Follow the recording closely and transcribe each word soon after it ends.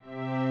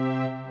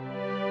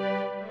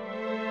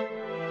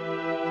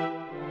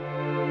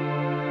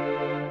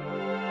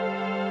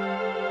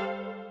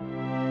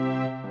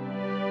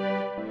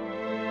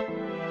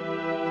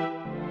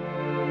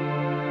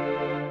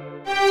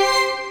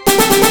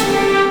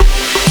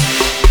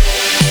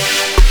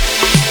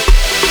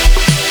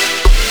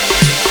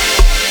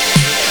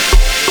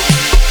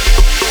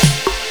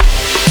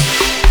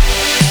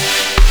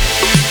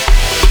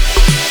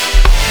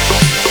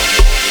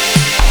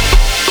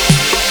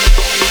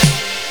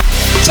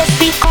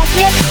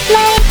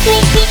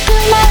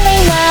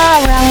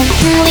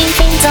doing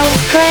things so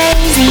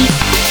crazy.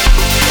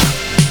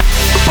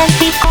 And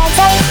because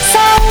I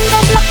sound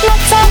and look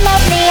like so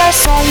lovely, I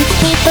saw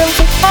people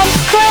think I'm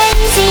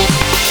crazy.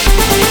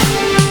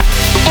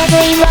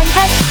 Everyone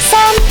has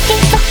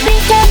something that we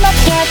cannot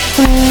get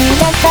through,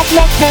 that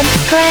makes them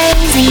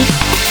crazy.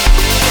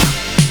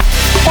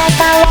 That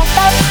power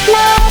of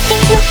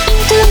nothing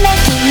looking to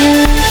making you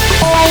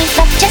always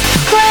not just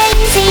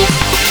crazy.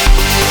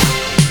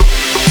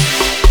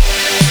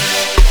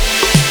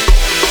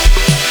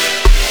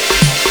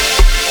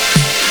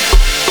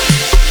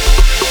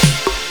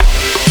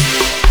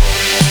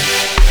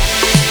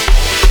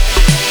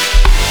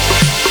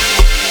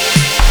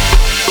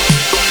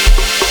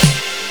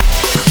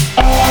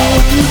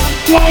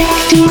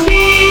 Like to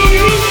be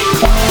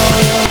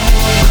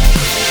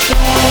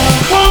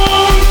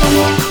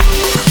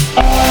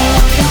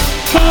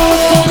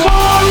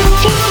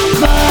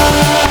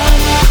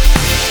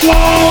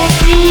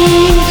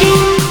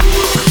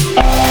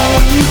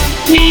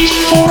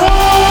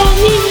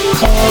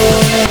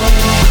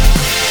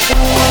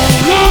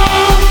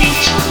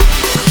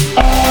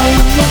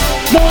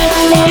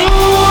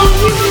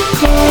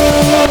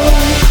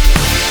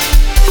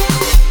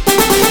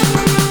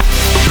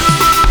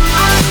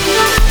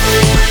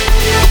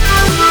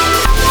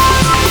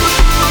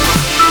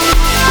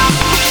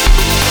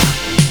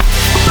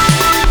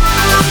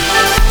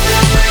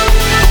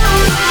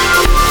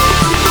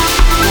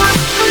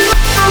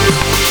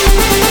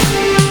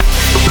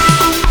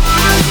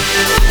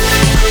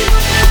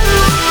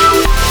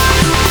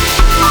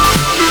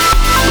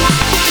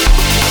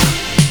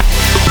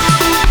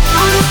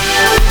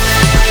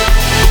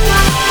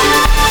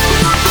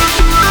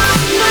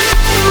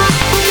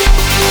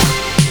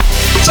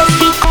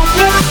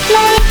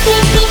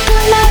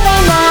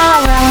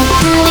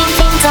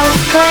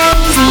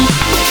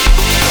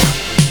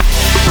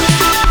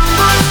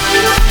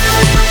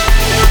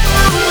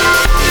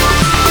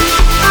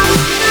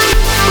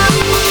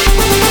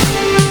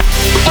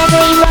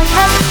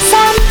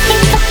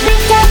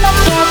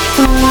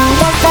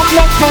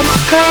make them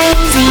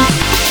crazy.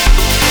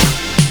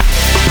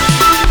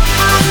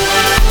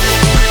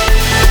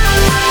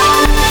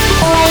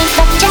 Always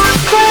not just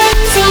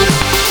crazy.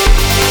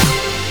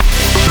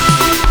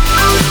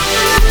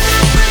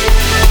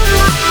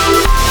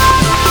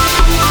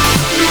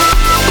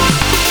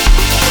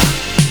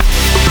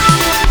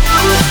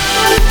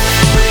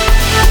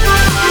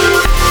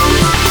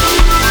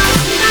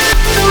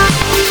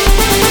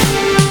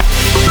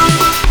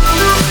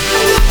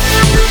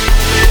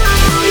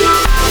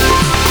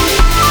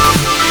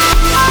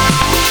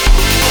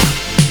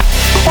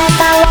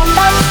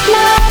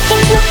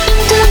 Nothing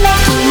looking to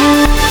making you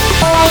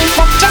always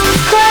not just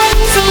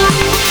crazy.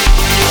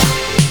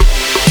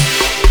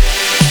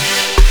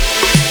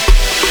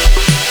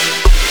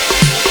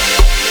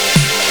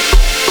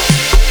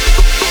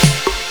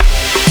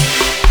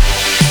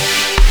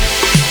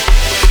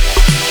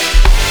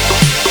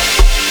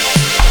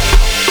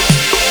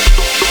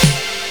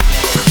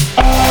 I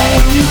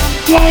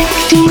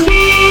like to